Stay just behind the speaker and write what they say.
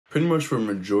Pretty much for a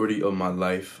majority of my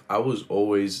life, I was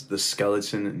always the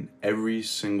skeleton in every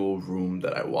single room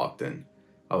that I walked in.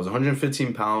 I was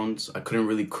 115 pounds, I couldn't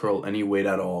really curl any weight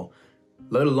at all,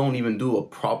 let alone even do a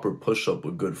proper push-up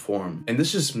with good form. And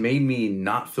this just made me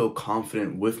not feel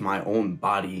confident with my own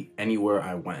body anywhere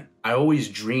I went. I always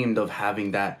dreamed of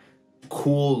having that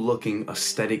cool looking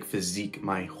aesthetic physique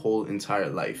my whole entire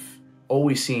life.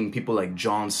 Always seeing people like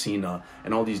John Cena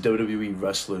and all these WWE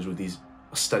wrestlers with these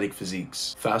aesthetic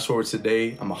physiques. Fast forward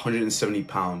today, I'm 170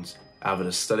 pounds. I have an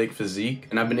aesthetic physique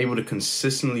and I've been able to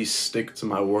consistently stick to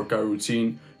my workout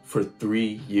routine for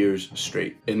 3 years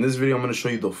straight. In this video, I'm gonna show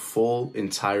you the full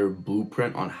entire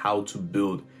blueprint on how to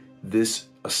build this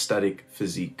aesthetic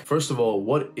physique. First of all,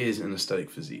 what is an aesthetic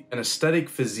physique? An aesthetic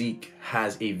physique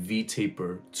has a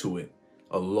V-taper to it,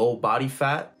 a low body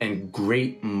fat, and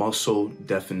great muscle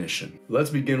definition. Let's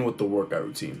begin with the workout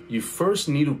routine. You first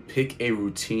need to pick a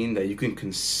routine that you can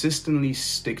consistently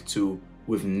stick to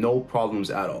with no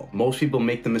problems at all. Most people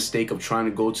make the mistake of trying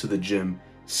to go to the gym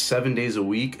 7 days a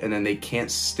week and then they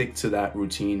can't stick to that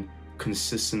routine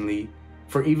consistently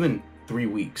for even 3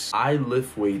 weeks. I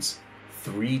lift weights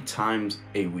 3 times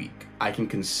a week. I can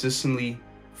consistently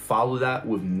follow that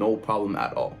with no problem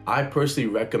at all. I personally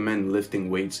recommend lifting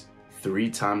weights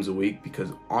 3 times a week because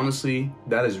honestly,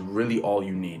 that is really all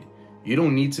you need. You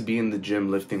don't need to be in the gym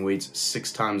lifting weights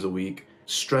 6 times a week,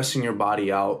 stressing your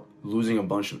body out, losing a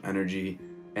bunch of energy,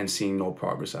 and seeing no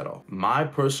progress at all. My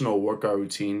personal workout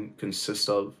routine consists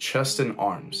of chest and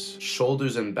arms,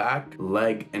 shoulders and back,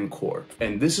 leg and core.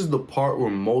 And this is the part where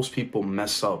most people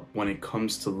mess up when it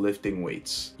comes to lifting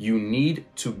weights. You need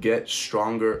to get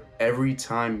stronger every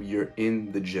time you're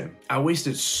in the gym. I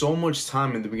wasted so much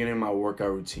time in the beginning of my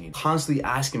workout routine, constantly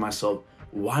asking myself,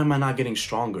 why am I not getting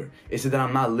stronger? Is it that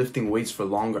I'm not lifting weights for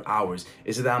longer hours?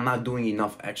 Is it that I'm not doing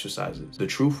enough exercises? The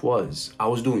truth was, I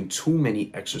was doing too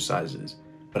many exercises,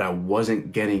 but I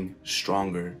wasn't getting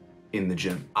stronger in the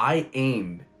gym. I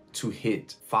aimed to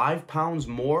hit 5 pounds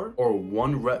more or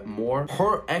 1 rep more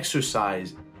per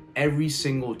exercise every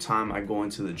single time I go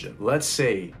into the gym. Let's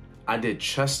say I did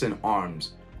chest and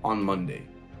arms on Monday.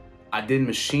 I did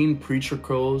machine preacher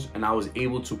curls and I was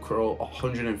able to curl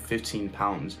 115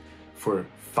 pounds for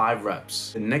 5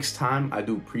 reps. The next time I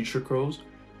do preacher curls,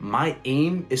 my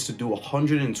aim is to do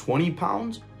 120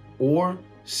 pounds or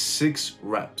 6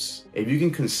 reps. If you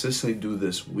can consistently do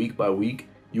this week by week,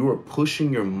 you are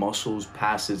pushing your muscles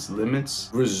past its limits,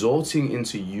 resulting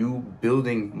into you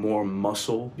building more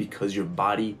muscle because your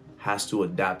body has to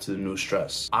adapt to the new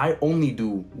stress. I only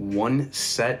do 1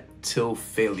 set till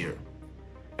failure.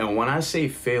 And when I say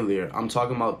failure, I'm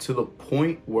talking about to the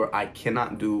point where I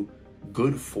cannot do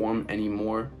good form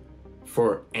anymore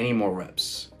for any more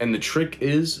reps. And the trick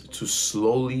is to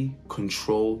slowly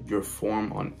control your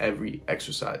form on every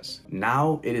exercise.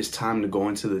 Now it is time to go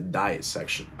into the diet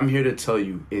section. I'm here to tell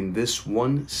you in this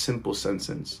one simple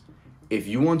sentence, if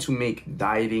you want to make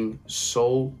dieting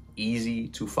so easy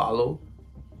to follow,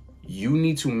 you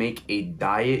need to make a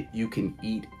diet you can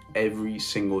eat every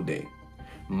single day.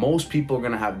 Most people are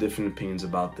gonna have different opinions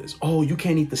about this. Oh, you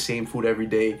can't eat the same food every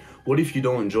day. What if you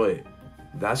don't enjoy it?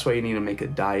 That's why you need to make a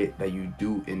diet that you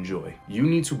do enjoy. You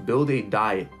need to build a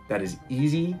diet that is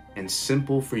easy and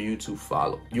simple for you to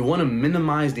follow. You want to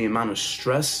minimize the amount of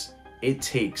stress it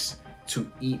takes to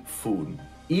eat food.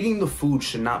 Eating the food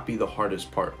should not be the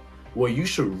hardest part. What you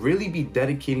should really be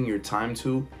dedicating your time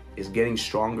to is getting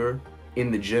stronger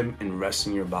in the gym and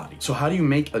resting your body. So how do you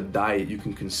make a diet you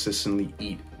can consistently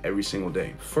eat every single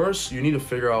day? First, you need to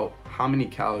figure out how many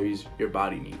calories your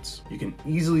body needs. You can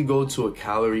easily go to a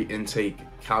calorie intake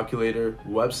calculator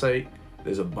website.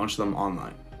 There's a bunch of them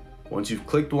online. Once you've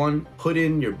clicked one, put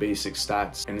in your basic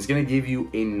stats and it's gonna give you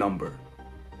a number.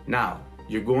 Now,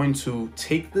 you're going to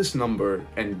take this number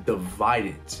and divide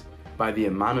it by the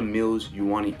amount of meals you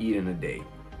wanna eat in a day.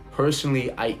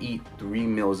 Personally, I eat 3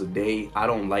 meals a day. I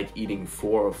don't like eating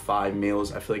 4 or 5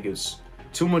 meals. I feel like it's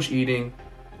too much eating,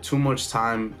 too much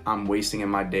time I'm wasting in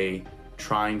my day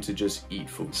trying to just eat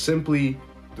food. Simply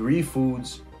 3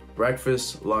 foods,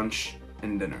 breakfast, lunch,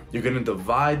 and dinner. You're gonna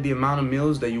divide the amount of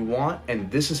meals that you want,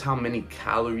 and this is how many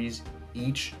calories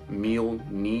each meal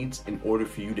needs in order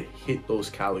for you to hit those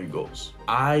calorie goals.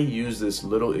 I use this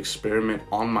little experiment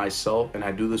on myself, and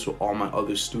I do this with all my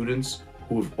other students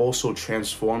who have also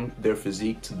transformed their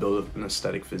physique to build an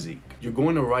aesthetic physique. You're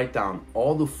going to write down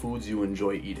all the foods you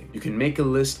enjoy eating. You can make a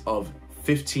list of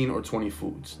 15 or 20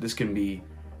 foods. This can be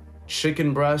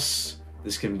chicken breasts,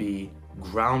 this can be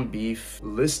ground beef.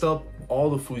 List up all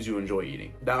the foods you enjoy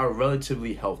eating that are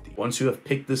relatively healthy. Once you have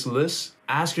picked this list,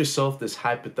 ask yourself this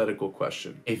hypothetical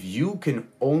question. If you can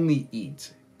only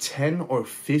eat 10 or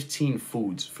 15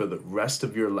 foods for the rest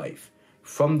of your life.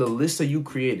 From the list that you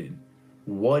created,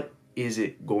 what is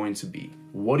it going to be?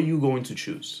 What are you going to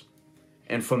choose?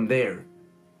 And from there,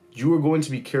 you are going to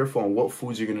be careful on what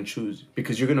foods you're going to choose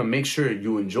because you're going to make sure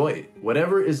you enjoy it.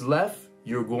 Whatever is left,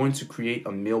 you're going to create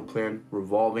a meal plan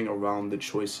revolving around the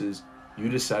choices you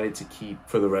decided to keep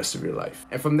for the rest of your life.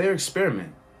 And from there,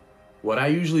 experiment. What I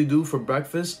usually do for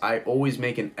breakfast, I always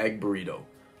make an egg burrito.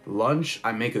 Lunch,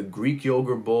 I make a Greek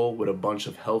yogurt bowl with a bunch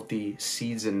of healthy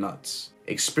seeds and nuts.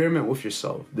 Experiment with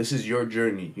yourself. This is your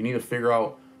journey. You need to figure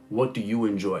out what do you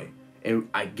enjoy. And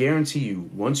I guarantee you,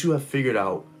 once you have figured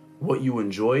out what you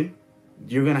enjoy,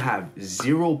 you're gonna have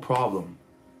zero problem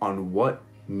on what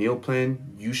meal plan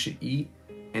you should eat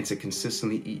and to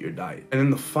consistently eat your diet. And then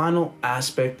the final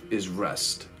aspect is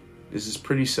rest. This is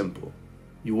pretty simple.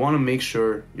 You wanna make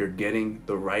sure you're getting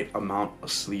the right amount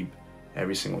of sleep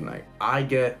every single night. I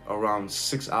get around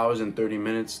 6 hours and 30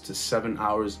 minutes to 7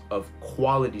 hours of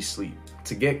quality sleep.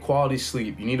 To get quality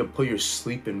sleep, you need to put your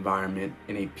sleep environment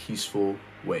in a peaceful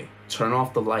way. Turn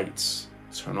off the lights,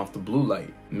 turn off the blue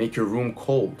light, make your room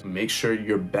cold, make sure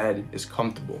your bed is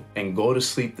comfortable, and go to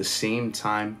sleep the same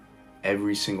time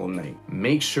every single night.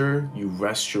 Make sure you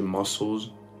rest your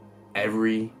muscles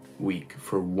every week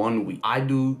for 1 week. I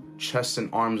do chest and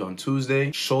arms on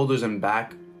Tuesday, shoulders and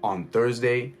back on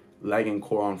Thursday, leg and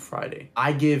core on Friday.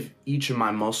 I give each of my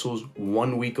muscles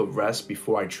 1 week of rest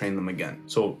before I train them again.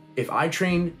 So if I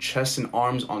train chest and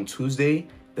arms on Tuesday,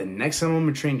 the next time I'm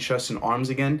gonna train chest and arms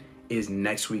again is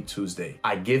next week Tuesday.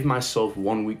 I give myself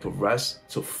 1 week of rest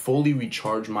to fully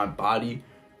recharge my body,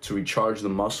 to recharge the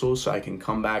muscles so I can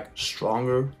come back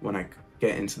stronger when I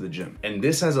get into the gym. And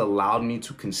this has allowed me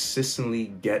to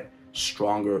consistently get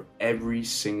stronger every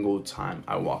single time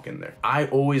I walk in there. I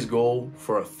always go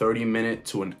for a 30-minute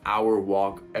to an hour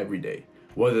walk every day.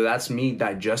 Whether that's me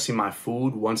digesting my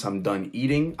food once I'm done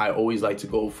eating, I always like to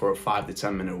go for a 5 to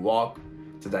 10 minute walk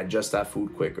to digest that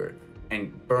food quicker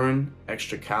and burn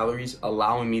extra calories,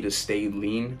 allowing me to stay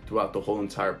lean throughout the whole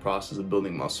entire process of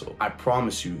building muscle. I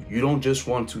promise you, you don't just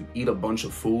want to eat a bunch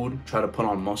of food, try to put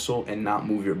on muscle, and not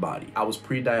move your body. I was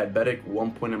pre-diabetic at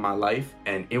one point in my life,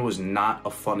 and it was not a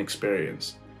fun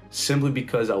experience, simply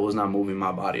because I was not moving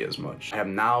my body as much. I have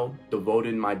now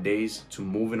devoted my days to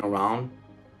moving around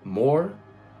more,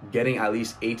 getting at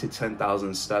least 8 to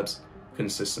 10,000 steps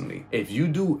consistently. If you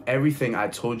do everything I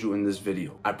told you in this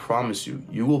video, I promise you,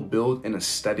 you will build an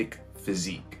aesthetic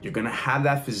physique. You're gonna have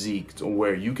that physique to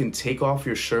where you can take off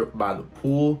your shirt by the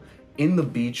pool, in the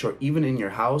beach, or even in your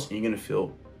house, and you're gonna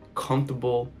feel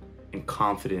comfortable and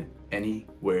confident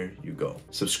anywhere you go.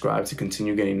 Subscribe to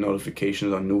continue getting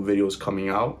notifications on new videos coming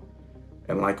out.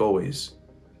 And like always,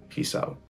 peace out.